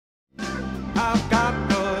I've got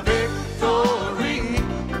the victory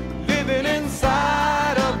living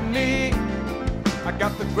inside of me. I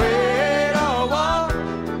got the greater one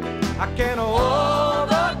I can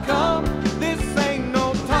overcome. This ain't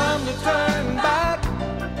no time to turn back,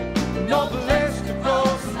 no place to grow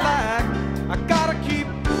slack. I gotta keep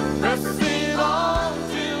pressing on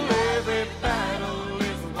till every battle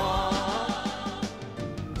is won.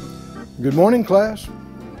 Good morning, class.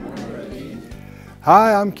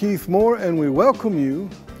 Hi, I'm Keith Moore, and we welcome you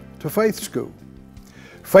to Faith School.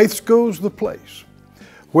 Faith School's the place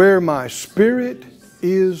where my spirit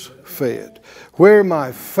is fed, where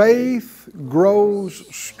my faith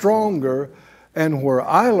grows stronger, and where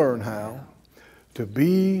I learn how to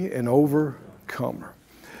be an overcomer.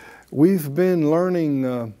 We've been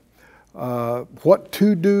learning what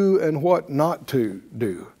to do and what not to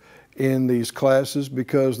do in these classes,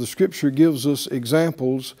 because the Scripture gives us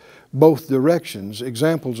examples both directions,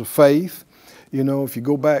 examples of faith. You know, if you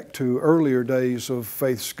go back to earlier days of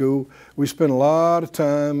Faith School, we spent a lot of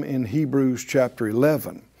time in Hebrews chapter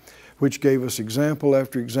 11, which gave us example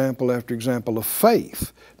after example after example of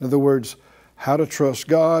faith. In other words, how to trust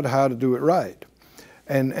God, how to do it right.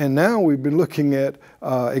 And now we've been looking at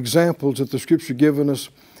examples that the Scripture given us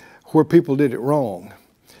where people did it wrong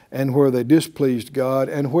and where they displeased God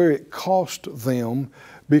and where it cost them,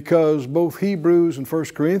 because both Hebrews and 1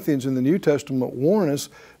 Corinthians in the New Testament warn us,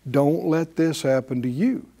 don't let this happen to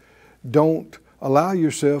you. Don't allow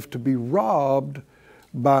yourself to be robbed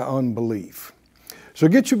by unbelief. So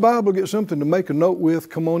get your Bible, get something to make a note with,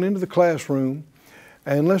 come on into the classroom,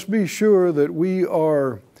 and let's be sure that we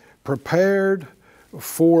are prepared,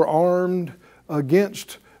 forearmed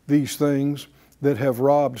against these things that have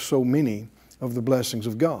robbed so many of the blessings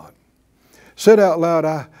of God. Said out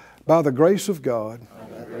loud, by the grace of God,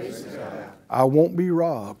 I won't be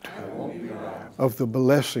robbed of the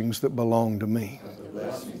blessings that belong to me.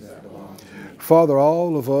 Father,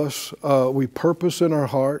 all of us, we purpose in our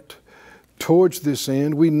heart towards this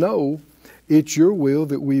end. We know it's your will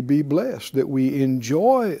that we be blessed, that we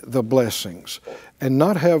enjoy the blessings and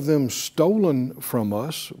not have them stolen from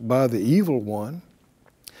us by the evil one.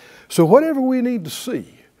 So whatever we need to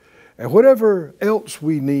see and whatever else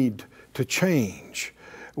we need to change,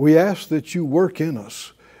 we ask that you work in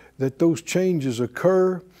us, that those changes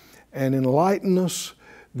occur and enlighten us,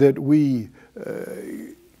 that we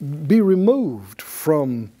be removed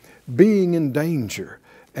from being in danger,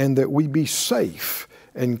 and that we be safe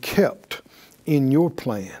and kept in your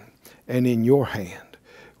plan and in your hand.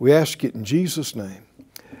 We ask it in Jesus' name.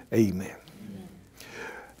 Amen.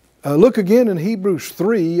 Look again in Hebrews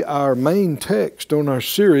 3, our main text on our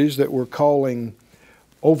series that we're calling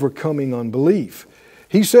Overcoming Unbelief.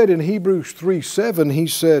 He said in Hebrews 3:7, he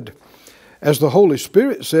said, as the Holy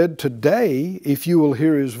Spirit said, today, if you will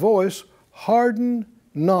hear His voice, harden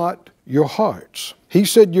not your hearts. He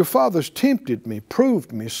said, your fathers tempted me,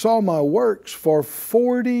 proved me, saw my works for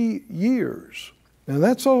 40 years. Now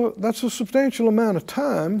that's a substantial amount of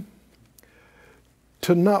time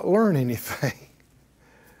to not learn anything.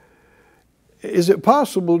 Is it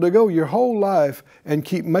possible to go your whole life and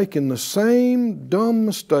keep making the same dumb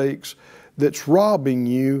mistakes that's robbing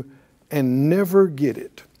you and never get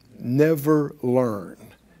it, never learn,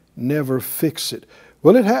 never fix it?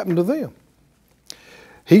 Well, it happened to them.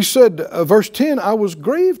 He said, verse 10, I was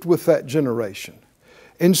grieved with that generation,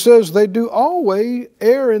 and says they do always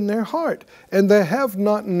err in their heart, and they have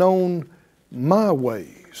not known my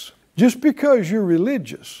ways. Just because you're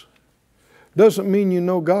religious doesn't mean you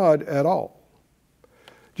know God at all.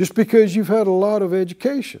 Just because you've had a lot of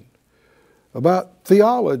education about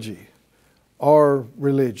theology or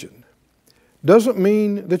religion doesn't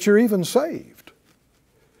mean that you're even saved.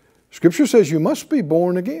 Scripture says you must be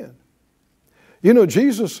born again. You know,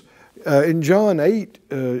 Jesus, in John 8,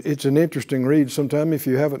 it's an interesting read sometime if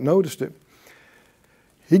you haven't noticed it.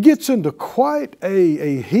 He gets into quite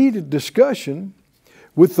a heated discussion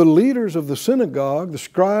with the leaders of the synagogue, the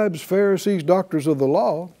scribes, Pharisees, doctors of the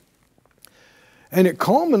law. And it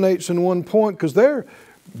culminates in one point, because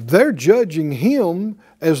they're judging him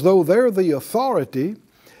as though they're the authority.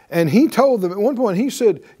 And he told them at one point, he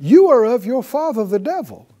said, you are of your father the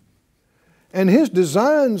devil, and his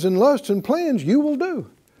designs and lusts and plans you will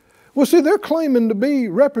do. Well, see, they're claiming to be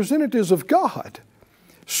representatives of God,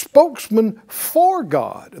 spokesmen for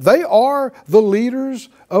God. They are the leaders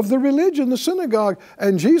of the religion, the synagogue.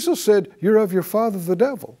 And Jesus said, you're of your father the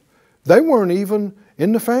devil. They weren't even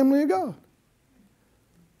in the family of God.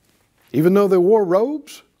 Even though they wore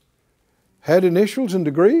robes, had initials and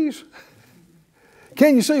degrees.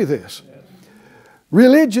 Can you see this?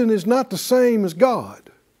 Religion is not the same as God.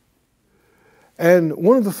 And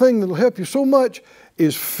one of the things that will help you so much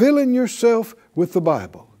is filling yourself with the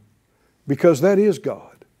Bible, because that is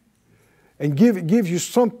God. And it gives you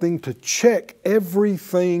something to check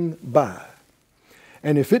everything by.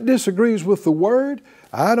 And if it disagrees with the Word,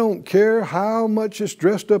 I don't care how much it's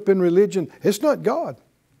dressed up in religion, it's not God.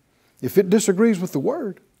 If it disagrees with the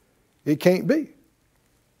Word, it can't be.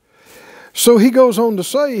 So he goes on to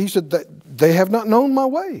say, he said, that they have not known my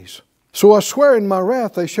ways. So I swear in my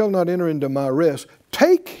wrath they shall not enter into my rest.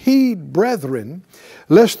 Take heed, brethren,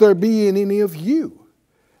 lest there be in any of you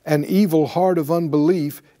an evil heart of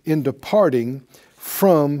unbelief in departing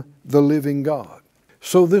from the living God.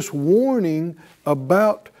 So this warning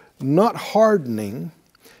about not hardening,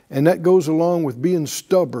 and that goes along with being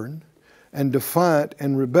stubborn and defiant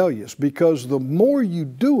and rebellious, because the more you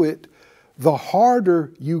do it, the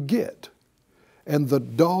harder you get and the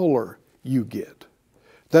duller you get.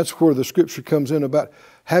 That's where the scripture comes in about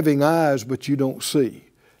having eyes but you don't see,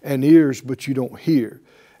 and ears but you don't hear,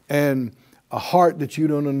 and a heart that you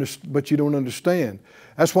don't understand.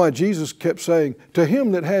 That's why Jesus kept saying, to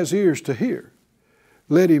him that has ears to hear,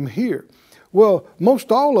 let him hear. Well,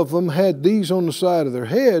 most all of them had these on the side of their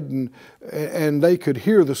head, and they could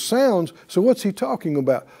hear the sounds. So what's he talking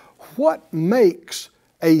about? What makes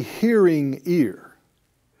a hearing ear?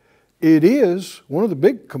 It is, one of the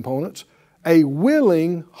big components, a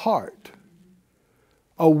willing heart.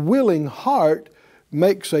 A willing heart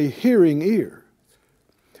makes a hearing ear.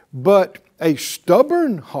 But a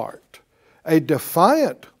stubborn heart, a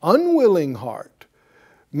defiant, unwilling heart,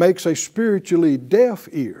 makes a spiritually deaf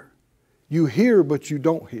ear. You hear but you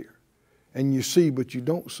don't hear, and you see but you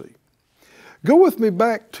don't see. Go with me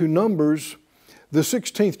back to Numbers, the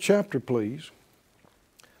 16th chapter, please.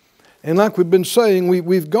 And like we've been saying,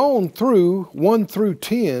 we've gone through 1 through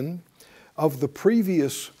 10 of the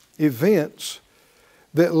previous events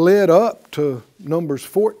that led up to Numbers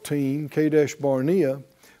 14, Kadesh Barnea.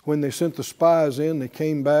 When they sent the spies in, they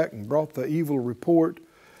came back and brought the evil report,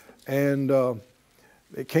 and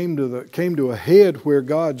it came to a head where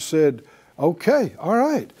God said, okay, all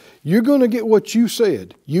right, you're going to get what you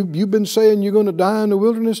said. You've been saying you're going to die in the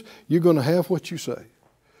wilderness, you're going to have what you say.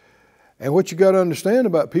 And what you got to understand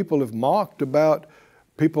about people have mocked about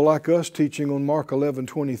people like us teaching on Mark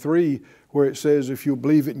 11:23, where it says, if you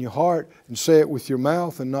believe it in your heart and say it with your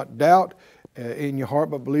mouth and not doubt in your heart,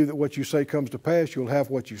 but believe that what you say comes to pass, you'll have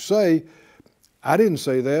what you say. I didn't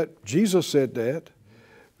say that. Jesus said that.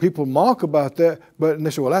 People mock about that, and they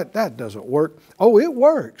say, well, that doesn't work. Oh, it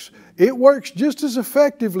works. It works just as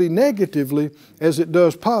effectively negatively as it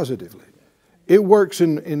does positively. It works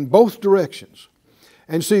in both directions.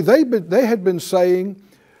 And see, they had been saying,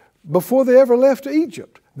 before they ever left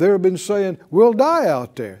Egypt, they had been saying, we'll die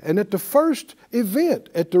out there. And at the first event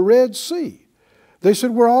at the Red Sea, they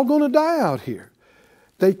said, we're all going to die out here.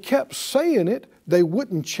 They kept saying it. They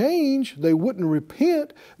wouldn't change. They wouldn't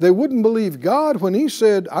repent. They wouldn't believe God when He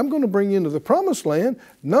said, I'm going to bring you into the promised land.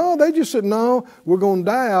 No, they just said, no, we're going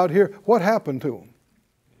to die out here. What happened to them?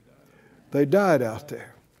 They died out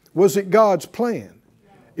there. Was it God's plan?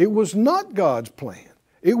 It was not God's plan.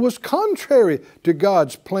 It was contrary to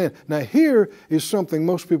God's plan. Now here is something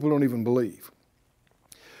most people don't even believe.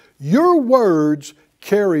 Your words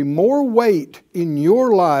carry more weight in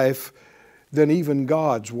your life than even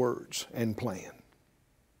God's words and plan.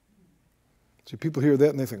 See, people hear that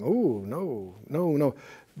and they think, oh, no.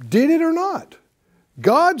 Did it or not?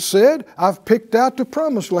 God said, I've picked out the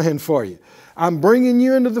promised land for you. I'm bringing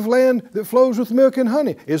you into the land that flows with milk and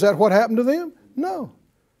honey. Is that what happened to them? No.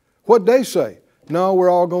 What'd they say? No, we're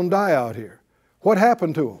all going to die out here. What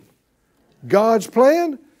happened to them? God's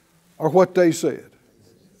plan or what they said?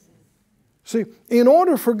 See, in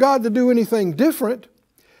order for God to do anything different,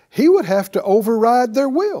 He would have to override their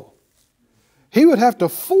will. He would have to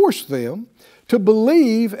force them to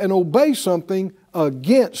believe and obey something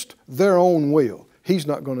against their own will. He's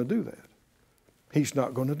not going to do that. He's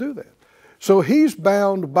not going to do that. So He's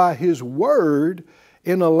bound by His Word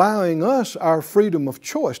in allowing us our freedom of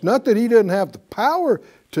choice. Not that He doesn't have the power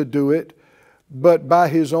to do it, but by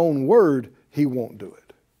His own Word, He won't do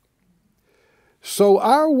it. So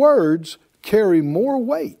our words carry more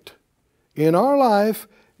weight in our life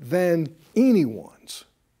than anyone's.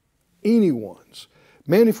 Anyone's.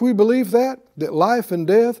 Man, if we believe that life and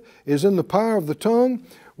death is in the power of the tongue,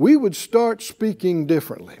 we would start speaking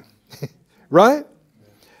differently. Right?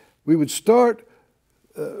 We would start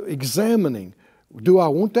examining, do I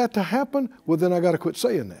want that to happen? Well, then I got to quit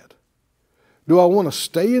saying that. Do I want to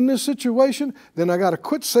stay in this situation? Then I got to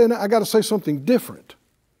quit saying that. I got to say something different.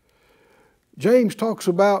 James talks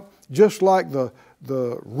about just like the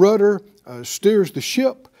rudder steers the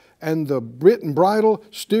ship and the bit and bridle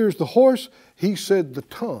steers the horse. He said the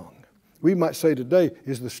tongue, we might say today,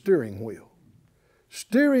 is the steering wheel.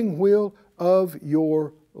 Steering wheel of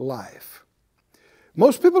your life.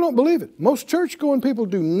 Most people don't believe it. Most church-going people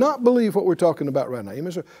do not believe what we're talking about right now. You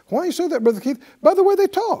may say, why do you say that, Brother Keith? By the way they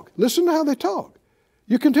talk. Listen to how they talk.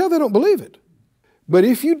 You can tell they don't believe it. But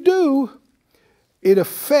if you do, it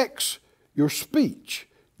affects your speech.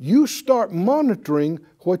 You start monitoring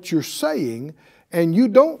what you're saying, and you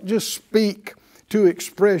don't just speak to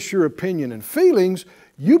express your opinion and feelings.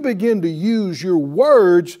 You begin to use your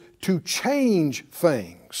words to change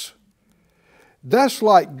things. That's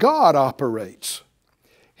like God operates.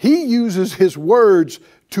 He uses His words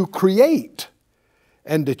to create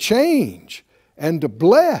and to change and to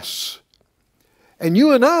bless. And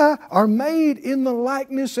you and I are made in the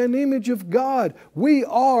likeness and image of God. We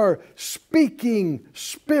are speaking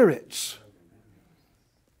spirits.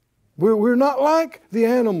 We're not like the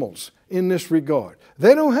animals in this regard.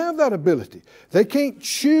 They don't have that ability. They can't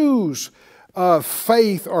choose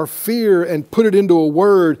faith or fear and put it into a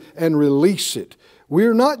word and release it.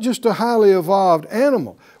 We're not just a highly evolved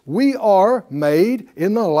animal. We are made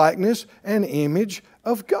in the likeness and image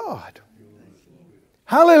of God.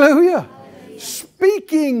 Hallelujah.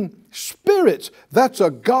 Speaking spirits, that's a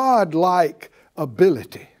God-like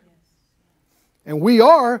ability. And we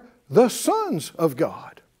are the sons of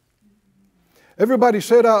God. Everybody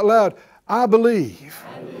said out loud, I believe,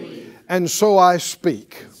 and so I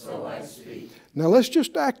speak. Now let's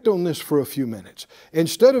just act on this for a few minutes.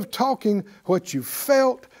 Instead of talking what you've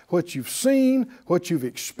felt, what you've seen, what you've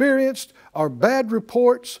experienced, our bad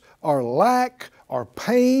reports, our lack, our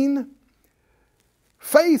pain,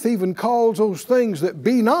 faith even calls those things that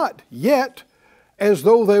be not yet as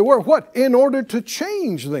though they were. What? In order to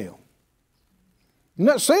change them. I'm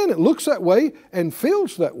not saying it looks that way and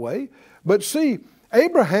feels that way, but see,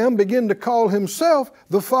 Abraham began to call himself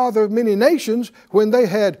the father of many nations when they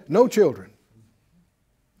had no children.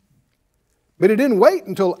 But he didn't wait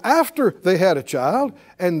until after they had a child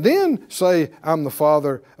and then say, I'm the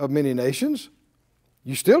father of many nations.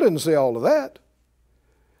 You still didn't say all of that.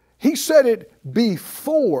 He said it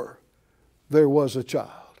before there was a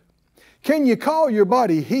child. Can you call your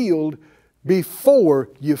body healed before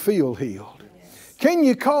you feel healed? Yes. Can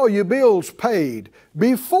you call your bills paid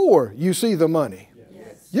before you see the money?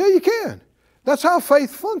 Yes. Yeah, you can. That's how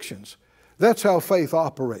faith functions. That's how faith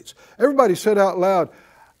operates. Everybody said out loud,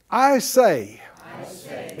 I say,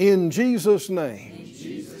 in Jesus' name,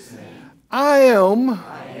 I am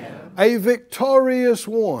a victorious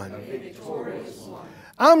one.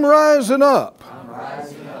 I'm rising up.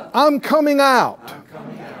 I'm coming out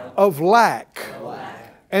of lack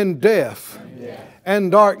and death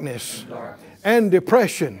and darkness and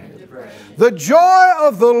depression. The joy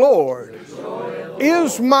of the Lord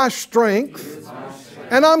is my strength,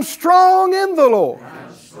 and I'm strong in the Lord.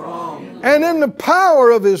 And in the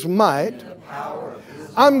power of His might,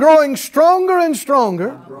 I'm growing stronger and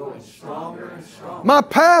stronger. My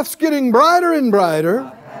path's getting brighter and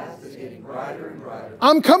brighter.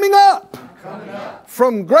 I'm coming up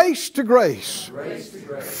from grace to grace,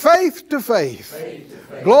 faith to faith,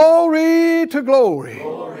 glory to glory,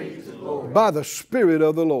 by the Spirit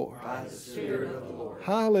of the Lord.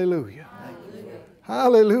 Hallelujah.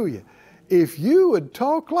 Hallelujah. If you would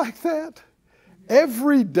talk like that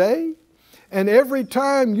every day, and every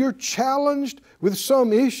time you're challenged with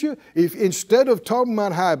some issue, if instead of talking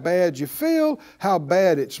about how bad you feel, how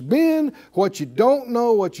bad it's been, what you don't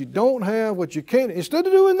know, what you don't have, what you can't, instead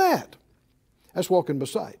of doing that, that's walking by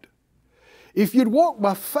sight. If you'd walk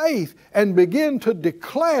by faith and begin to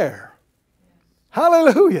declare,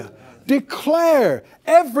 hallelujah, declare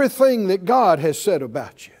everything that God has said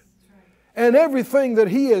about you. And everything that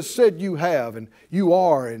He has said you have and you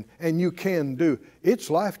are and you can do. It's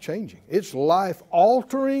life-changing. It's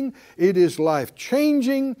life-altering. It is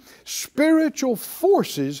life-changing. Spiritual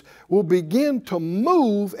forces will begin to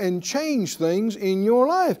move and change things in your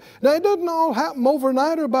life. Now, it doesn't all happen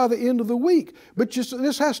overnight or by the end of the week, but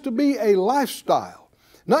this has to be a lifestyle,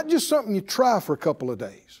 not just something you try for a couple of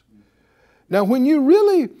days. Now, when you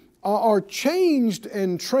really are changed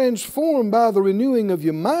and transformed by the renewing of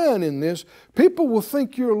your mind in this, people will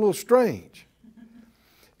think you're a little strange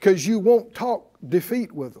because you won't talk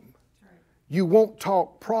defeat with them. You won't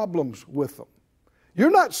talk problems with them.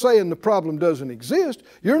 You're not saying the problem doesn't exist.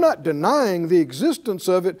 You're not denying the existence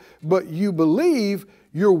of it, but you believe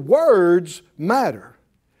your words matter.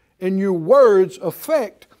 And your words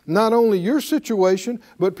affect not only your situation,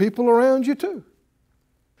 but people around you too.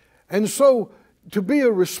 And so, to be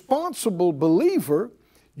a responsible believer,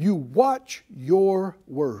 you watch your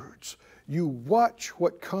words. You watch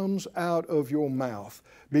what comes out of your mouth,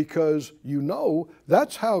 because you know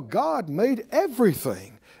that's how God made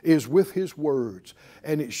everything, is with His words.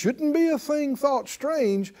 And it shouldn't be a thing thought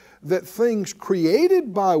strange that things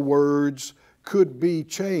created by words could be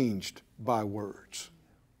changed by words.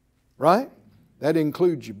 Right? That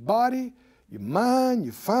includes your body, your mind,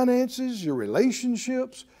 your finances, your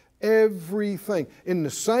relationships, everything. In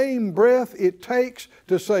the same breath it takes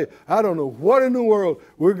to say, I don't know what in the world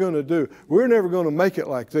we're going to do. We're never going to make it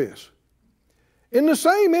like this. In the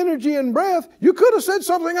same energy and breath, you could have said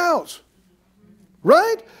something else.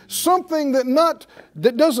 Right? Something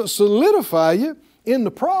that doesn't solidify you in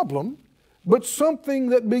the problem, but something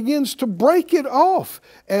that begins to break it off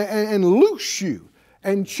and loose you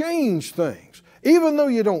and change things. Even though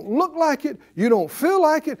you don't look like it, you don't feel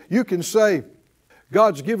like it, you can say,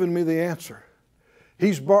 God's given me the answer.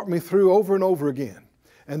 He's brought me through over and over again.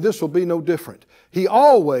 And this will be no different. He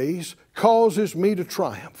always causes me to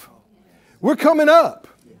triumph. We're coming up.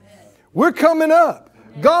 We're coming up.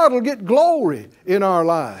 God will get glory in our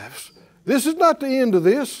lives. This is not the end of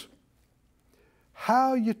this.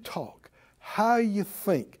 How you talk, how you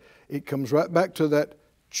think, it comes right back to that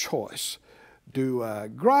choice. Do I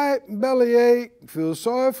gripe, bellyache, feel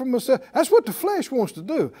sorry for myself? That's what the flesh wants to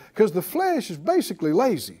do, because the flesh is basically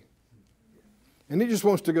lazy. And it just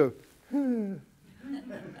wants to go,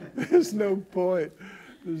 there's no point.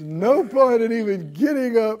 There's no point in even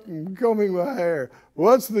getting up and combing my hair.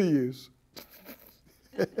 What's the use?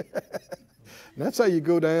 That's how you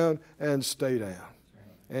go down and stay down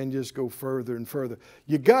and just go further and further.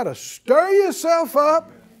 You got to stir yourself up.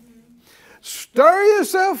 Stir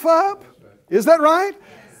yourself up. Is that right?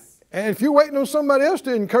 Yes. And if you're waiting on somebody else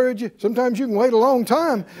to encourage you, sometimes you can wait a long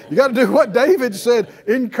time. You got to do what David said.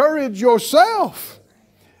 Encourage yourself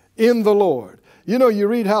in the Lord. You know, you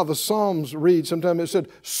read how the Psalms read. Sometimes it said,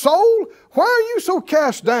 soul, why are you so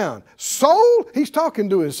cast down? Soul, he's talking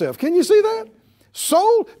to himself. Can you see that?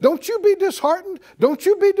 Soul, don't you be disheartened. Don't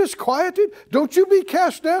you be disquieted. Don't you be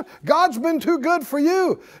cast down. God's been too good for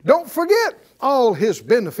you. Don't forget all His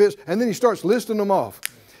benefits. And then he starts listing them off.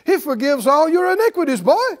 He forgives all your iniquities,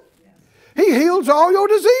 boy. He heals all your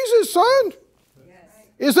diseases, son.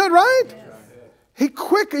 Is that right? He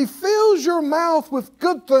fills your mouth with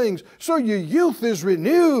good things, so your youth is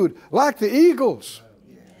renewed like the eagles.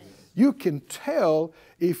 You can tell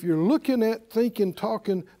if you're looking at, thinking,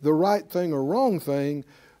 talking the right thing or wrong thing.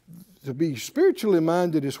 To be spiritually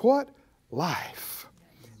minded is what? Life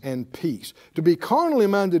and peace. To be carnally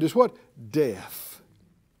minded is what? Death.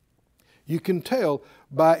 You can tell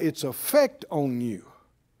by its effect on you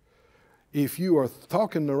if you are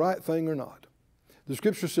talking the right thing or not. The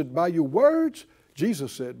Scripture said, by your words,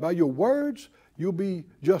 Jesus said, by your words you'll be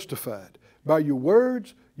justified. By your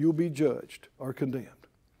words you'll be judged or condemned.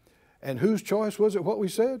 And whose choice was it, what we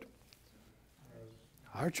said?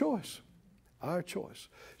 Our choice. Our choice.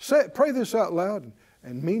 Pray this out loud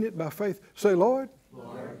and mean it by faith. Say, Lord,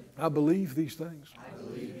 I believe these things.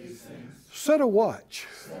 Set a watch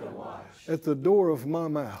at the door of my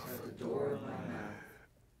mouth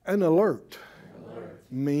and alert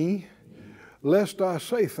me lest I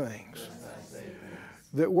say things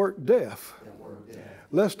that work death,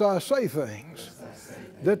 lest I say things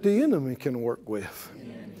that the enemy can work with.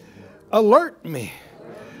 Alert me,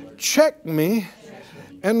 check me,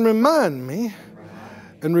 and remind me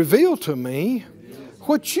and reveal to me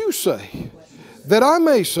what you say, that I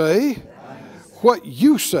may say what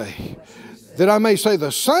you say, that I may say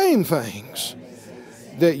the same things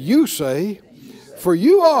that you say, for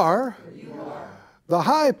you are the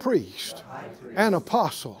high priest and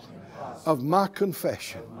apostle of my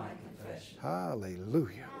confession.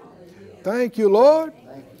 Hallelujah. Thank you, Lord.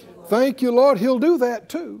 Thank you, Lord. He'll do that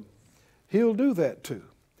too. He'll do that too.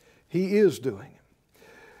 He is doing it.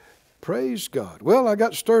 Praise God. Well, I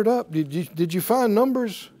got stirred up. Did you find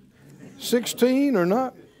Numbers 16 or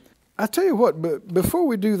not? I tell you what, but before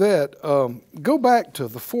we do that, go back to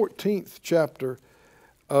the 14th chapter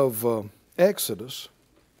of Exodus,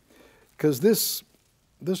 because this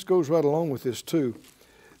goes right along with this too.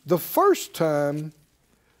 The first time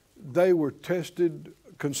they were tested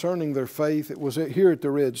concerning their faith, it was here at the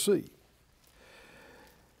Red Sea.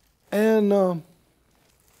 And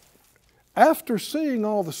after seeing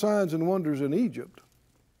all the signs and wonders in Egypt,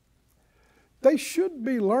 they should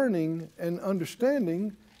be learning and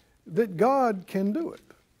understanding that God can do it.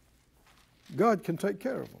 God can take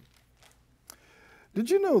care of them. Did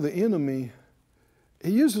you know the enemy,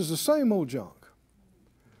 he uses the same old junk?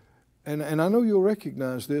 And I know you'll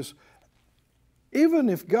recognize this. Even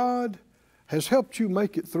if God has helped you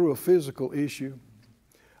make it through a physical issue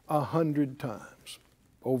 100 times,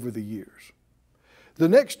 over the years. The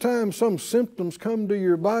next time some symptoms come to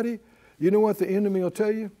your body, you know what the enemy will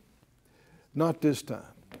tell you? Not this time.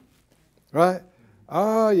 Right?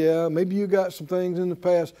 Yeah, maybe you got some things in the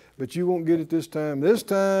past, but you won't get it this time. This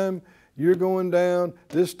time, you're going down.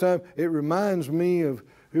 This time, it reminds me of,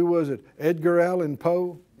 who was it? Edgar Allan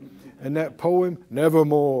Poe? And that poem,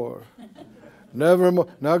 Nevermore. Nevermore.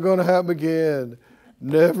 Not going to happen again.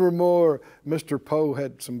 Nevermore. Mr. Poe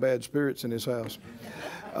had some bad spirits in his house.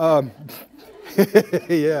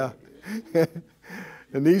 Yeah.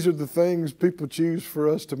 And these are the things people choose for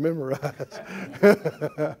us to memorize.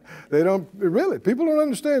 They don't, really, people don't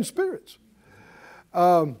understand spirits.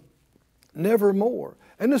 Nevermore.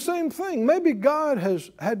 And the same thing, maybe God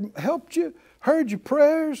had helped you, heard your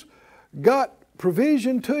prayers, got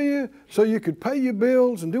provision to you so you could pay your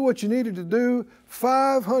bills and do what you needed to do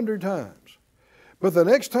 500 times. But the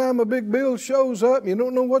next time a big bill shows up and you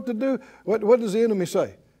don't know what to do, what does the enemy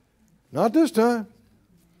say? Not this time.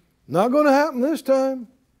 Not going to happen this time.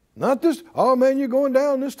 Not this. Oh man, you're going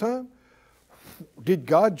down this time. Did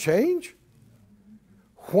God change?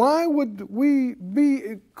 Why would we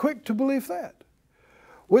be quick to believe that?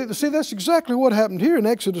 Well, see, that's exactly what happened here in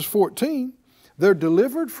Exodus 14. They're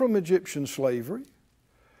delivered from Egyptian slavery.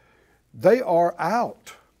 They are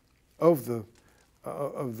out of the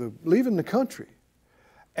leaving the country,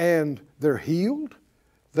 and they're healed.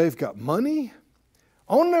 They've got money,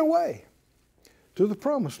 on their way to the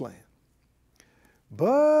promised land.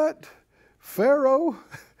 But Pharaoh,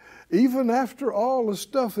 even after all the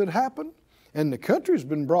stuff that happened, and the country's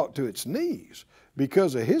been brought to its knees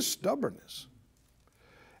because of his stubbornness,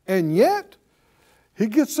 and yet he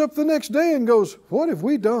gets up the next day and goes, what have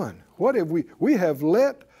we done? What have we have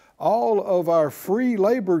let all of our free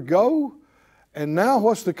labor go, and now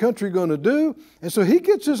what's the country going to do? And so he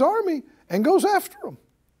gets his army and goes after them.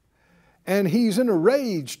 And he's in a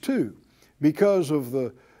rage too because of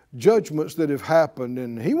the judgments that have happened,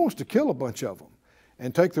 and he wants to kill a bunch of them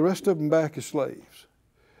and take the rest of them back as slaves.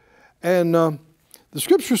 And the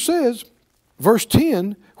scripture says, verse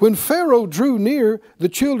 10, when Pharaoh drew near, the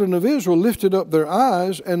children of Israel lifted up their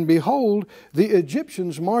eyes, and behold, the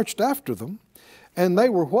Egyptians marched after them, and they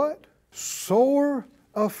were what? Sore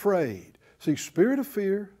afraid. See, spirit of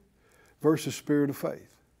fear versus spirit of faith.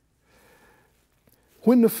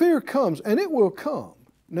 When the fear comes, and it will come.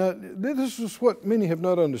 Now, this is what many have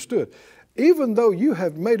not understood. Even though you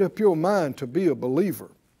have made up your mind to be a believer,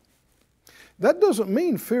 that doesn't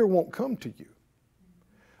mean fear won't come to you,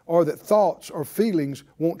 or that thoughts or feelings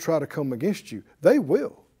won't try to come against you. They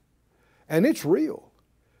will. And it's real.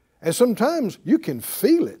 And sometimes you can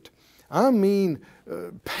feel it. I mean,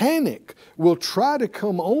 panic will try to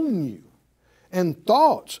come on you. And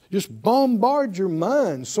thoughts just bombard your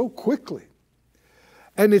mind so quickly.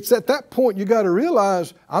 And it's at that point you got to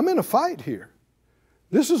realize, I'm in a fight here.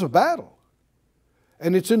 This is a battle.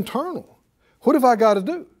 And it's internal. What have I got to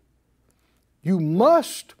do? You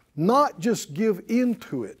must not just give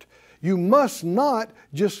into it. You must not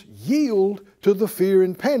just yield to the fear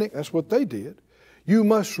and panic. That's what they did. You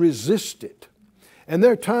must resist it. And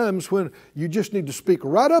there are times when you just need to speak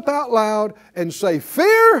right up out loud and say,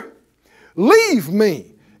 fear, leave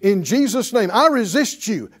me in Jesus' name. I resist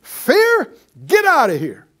you. Fear, get out of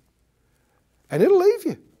here. And it'll leave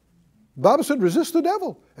you. The Bible said resist the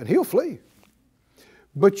devil and he'll flee.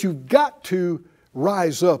 But you've got to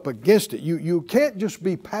rise up against it. You can't just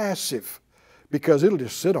be passive, because it'll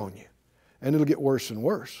just sit on you and it'll get worse and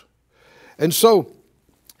worse. And so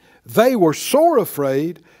they were sore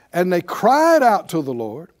afraid, and they cried out to the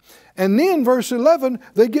Lord. And then verse 11,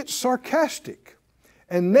 they get sarcastic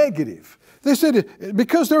and negative. They said,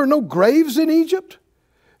 because there are no graves in Egypt,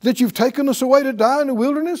 that you've taken us away to die in the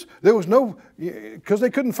wilderness? There was no, because they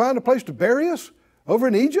couldn't find a place to bury us over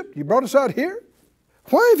in Egypt? You brought us out here?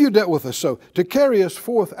 Why have you dealt with us so, to carry us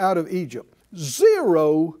forth out of Egypt?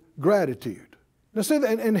 Zero gratitude. Now see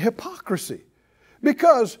that, and hypocrisy.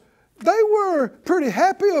 Because they were pretty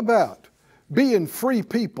happy about being free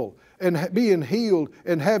people and being healed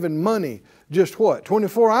and having money just what,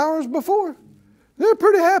 24 hours before? They're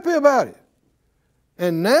pretty happy about it.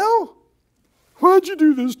 And now, why'd you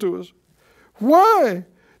do this to us? Why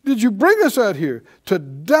did you bring us out here to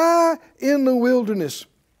die in the wilderness?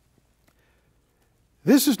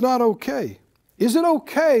 This is not okay. Is it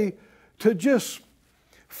okay to just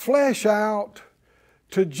flash out,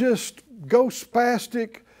 to just go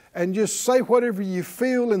spastic and just say whatever you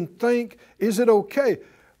feel and think? Is it okay?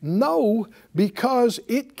 No, because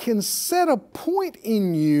it can set a point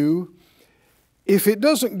in you. If it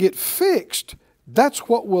doesn't get fixed, that's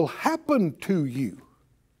what will happen to you.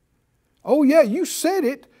 Oh yeah, you said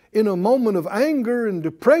it. in a moment of anger and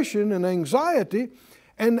depression and anxiety,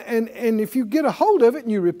 and if you get a hold of it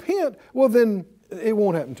and you repent, well then it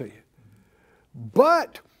won't happen to you.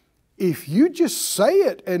 But if you just say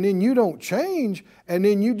it and then you don't change, and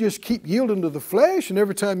then you just keep yielding to the flesh, and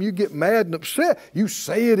every time you get mad and upset, you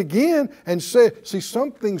say it again and say, see,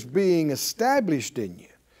 something's being established in you.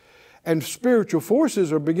 And spiritual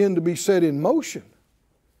forces are beginning to be set in motion.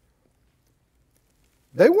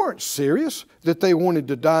 They weren't serious that they wanted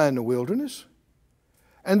to die in the wilderness.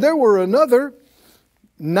 And there were another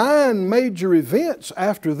 9 major events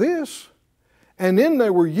after this. And then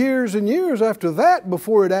there were years and years after that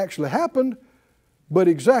before it actually happened. But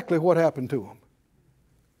exactly what happened to them?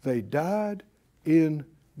 They died in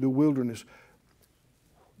the wilderness.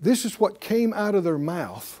 This is what came out of their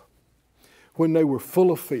mouth when they were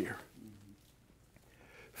full of fear.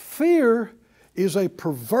 Fear is a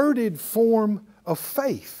perverted form of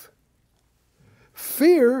faith.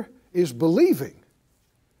 Fear is believing,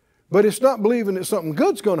 but it's not believing that something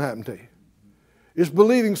good's going to happen to you. It's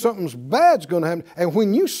believing something bad's going to happen. And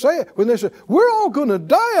when you say it, when they say, we're all going to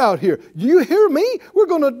die out here. Do you hear me? We're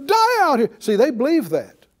going to die out here. See, they believe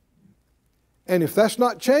that. And if that's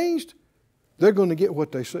not changed, they're going to get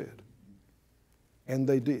what they said. And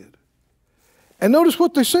they did. And notice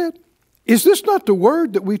what they said. Is this not the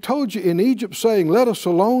word that we told you in Egypt, saying, let us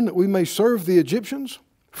alone that we may serve the Egyptians?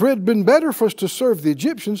 For it had been better for us to serve the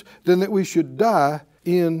Egyptians than that we should die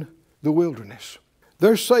in the wilderness.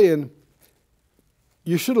 They're saying,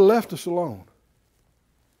 you should have left us alone.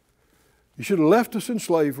 You should have left us in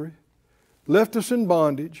slavery, left us in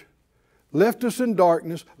bondage, left us in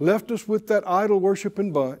darkness, left us with that idol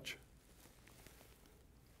worshiping bunch.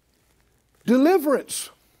 Deliverance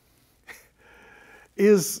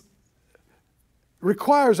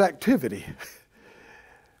requires activity.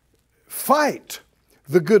 Fight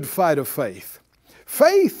the good fight of faith.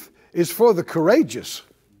 Faith is for the courageous.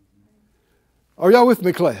 Are y'all with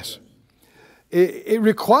me, class? It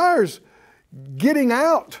requires getting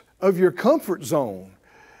out of your comfort zone.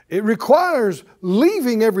 It requires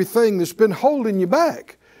leaving everything that's been holding you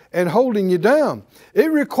back and holding you down. It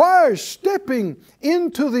requires stepping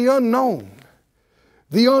into the unknown,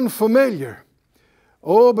 the unfamiliar.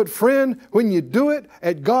 Oh, but friend, when you do it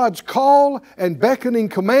at God's call and beckoning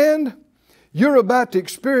command, you're about to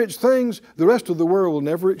experience things the rest of the world will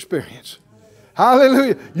never experience.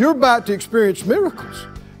 Hallelujah. You're about to experience miracles.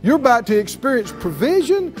 You're about to experience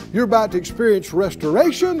provision. You're about to experience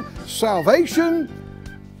restoration, salvation,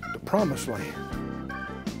 the promised land.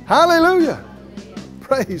 Hallelujah.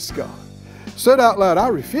 Praise God. Said out loud, I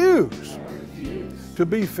refuse to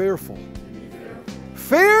be fearful.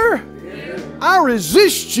 Fear, I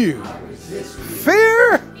resist you.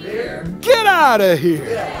 Fear, get out of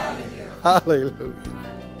here. Hallelujah.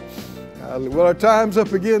 Hallelujah. Well, our time's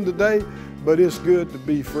up again today, but it's good to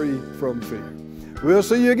be free from fear. We'll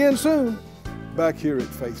see you again soon back here at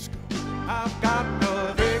Faith School. I've got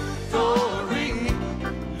the victory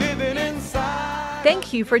living inside.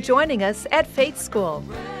 Thank you for joining us at Faith School.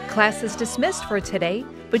 Class is dismissed for today,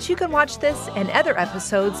 but you can watch this and other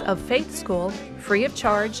episodes of Faith School free of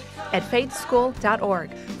charge at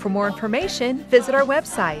faithschool.org. For more information, visit our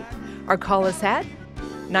website or call us at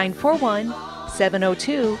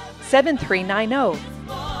 941-702-7390.